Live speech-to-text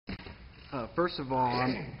First of all,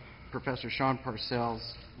 I'm Professor Sean Parcells,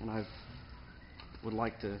 and I would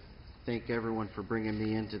like to thank everyone for bringing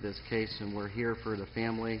me into this case, and we're here for the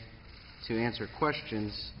family to answer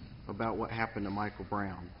questions about what happened to Michael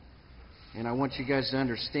Brown. And I want you guys to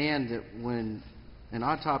understand that when an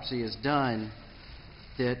autopsy is done,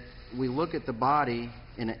 that we look at the body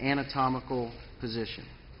in an anatomical position.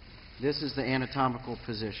 This is the anatomical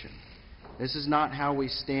position. This is not how we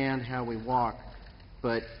stand, how we walk,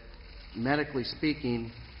 but medically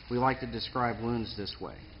speaking, we like to describe wounds this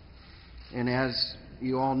way. And as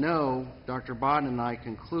you all know, Dr. Bodden and I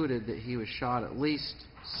concluded that he was shot at least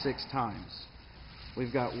 6 times.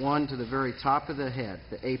 We've got one to the very top of the head,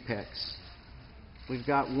 the apex. We've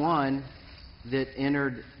got one that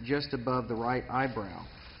entered just above the right eyebrow.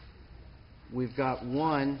 We've got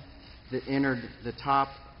one that entered the top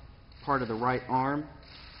part of the right arm.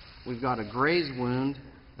 We've got a graze wound,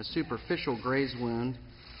 a superficial graze wound,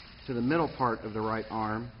 to the middle part of the right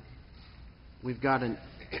arm. We've got a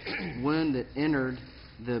wound that entered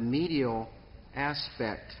the medial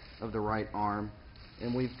aspect of the right arm,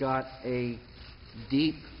 and we've got a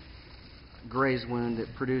deep graze wound that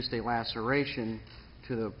produced a laceration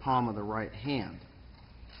to the palm of the right hand.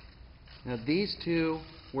 Now these two,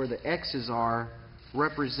 where the X's are,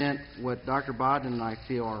 represent what Dr. Bodden and I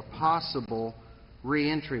feel are possible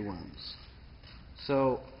re-entry wounds.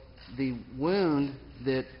 So the wound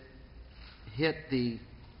that hit the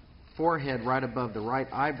forehead right above the right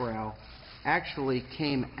eyebrow actually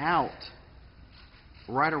came out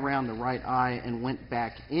right around the right eye and went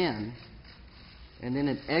back in, and then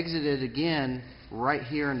it exited again right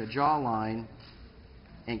here in the jawline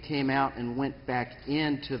and came out and went back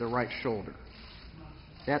into the right shoulder.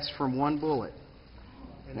 That's from one bullet.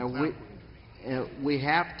 Now we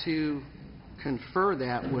have to confer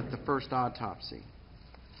that with the first autopsy.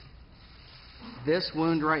 This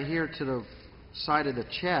wound right here to the side of the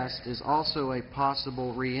chest is also a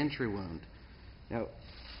possible re-entry wound. Now,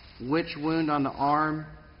 which wound on the arm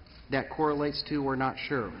that correlates to, we're not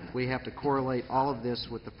sure. We have to correlate all of this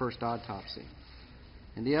with the first autopsy.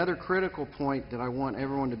 And the other critical point that I want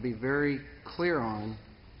everyone to be very clear on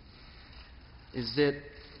is that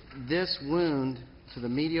this wound to the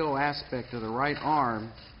medial aspect of the right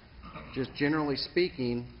arm, just generally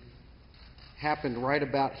speaking, happened right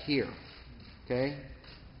about here. Okay?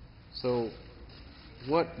 So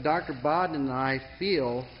what Dr. Bodden and I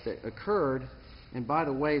feel that occurred, and by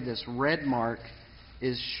the way, this red mark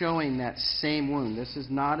is showing that same wound. This is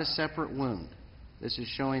not a separate wound. This is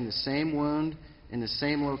showing the same wound in the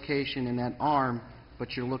same location in that arm,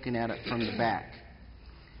 but you're looking at it from the back.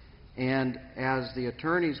 And as the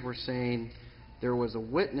attorneys were saying, there was a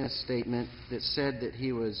witness statement that said that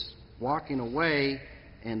he was walking away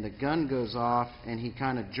and the gun goes off and he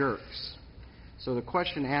kind of jerks. So the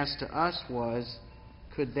question asked to us was,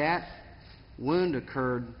 could that wound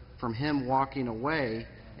occurred from him walking away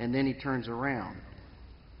and then he turns around?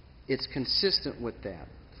 It's consistent with that.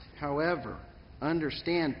 However,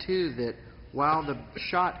 understand too that while the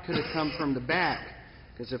shot could have come from the back,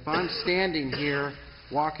 because if I'm standing here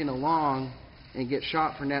walking along and get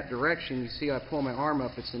shot from that direction, you see I pull my arm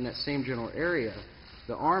up, it's in that same general area.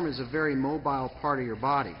 The arm is a very mobile part of your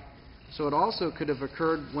body. So it also could have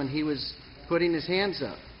occurred when he was putting his hands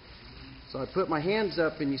up. So I put my hands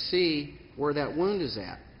up and you see where that wound is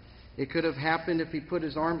at. It could have happened if he put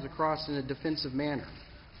his arms across in a defensive manner.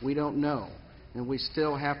 We don't know. And we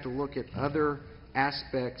still have to look at other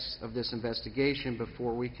aspects of this investigation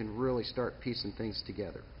before we can really start piecing things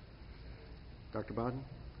together. Dr. Bodden?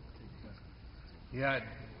 Yeah,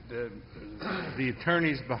 the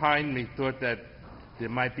attorneys behind me thought that there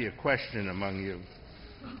might be a question among you.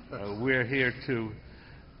 We're here to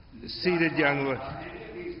seated young... Are any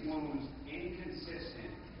of these wounds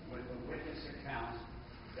inconsistent with the witness accounts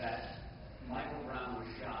that Michael Brown was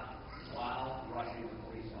shot while rushing the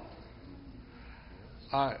police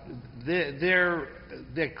officer?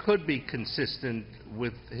 There could be consistent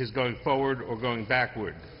with his going forward or going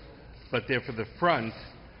backward, but they're for the front,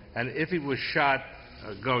 and if he was shot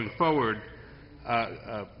going forward,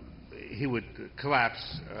 he would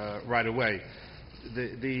collapse right away.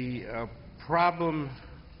 The problem,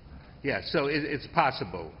 yeah, so it's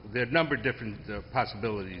possible. There are a number of different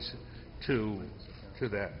possibilities to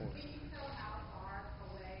that.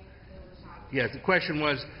 Yes, the question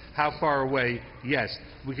was how far away. Yes,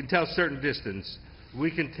 we can tell certain distance.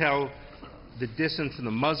 We can tell the distance from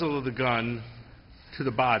the muzzle of the gun to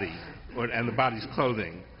the body and the body's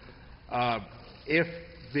clothing. If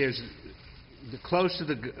there's the closer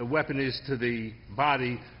the weapon is to the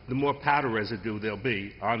body, the more powder residue there'll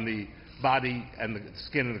be on the body and the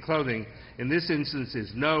skin and the clothing. In this instance,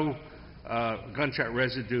 there's no gunshot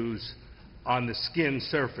residues on the skin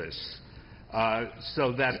surface,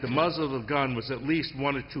 so that the muzzle of the gun was at least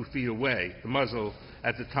 1 or 2 feet away, the muzzle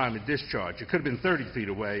at the time of discharge. It could have been 30 feet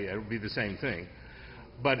away, it would be the same thing.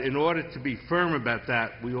 But in order to be firm about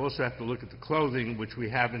that, we also have to look at the clothing, which we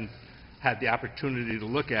haven't had the opportunity to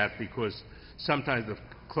look at because sometimes the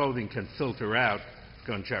clothing can filter out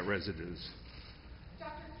gunshot residues.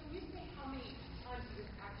 Doctor, can you say how many times he was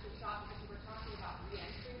actually shot? Because you were talking about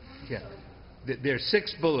re-entry. Yeah. There's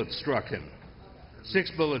 6 bullets struck him.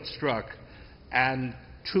 6 bullets struck, and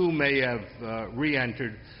 2 may have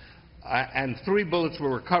re-entered, and 3 bullets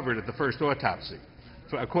were recovered at the first autopsy,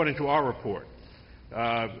 according to our report.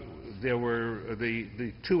 There were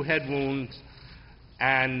the 2 head wounds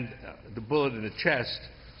and the bullet in the chest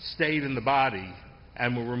stayed in the body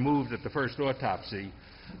and were removed at the first autopsy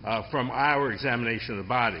from our examination of the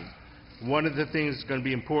body. One of the things that's going to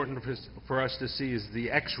be important for us to see is the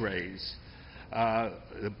x-rays,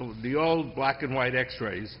 the old black and white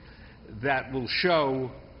x-rays that will show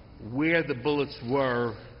where the bullets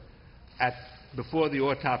were before the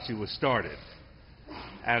autopsy was started.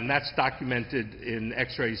 And that's documented in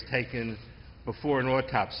x-rays taken before an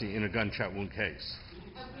autopsy in a gunshot wound case.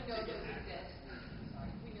 And we know those exist.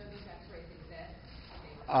 We know these x-rays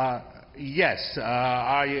exist. Yes,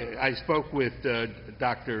 I spoke with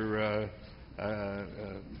Dr.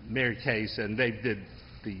 Mary Case, and they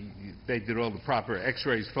did all the proper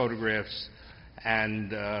x-rays, photographs,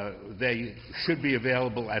 and they should be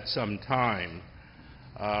available at some time,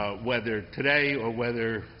 whether today or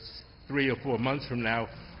whether 3 or 4 months from now.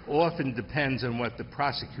 Often depends on what the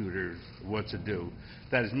prosecutor wants to do.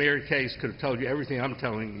 That is, Mary Case could have told you everything I'm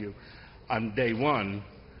telling you on day 1,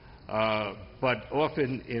 but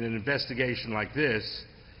often in an investigation like this,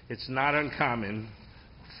 it's not uncommon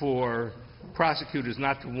for prosecutors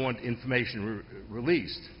not to want information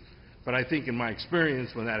released. But I think in my experience,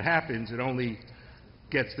 when that happens, it only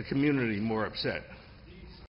gets the community more upset.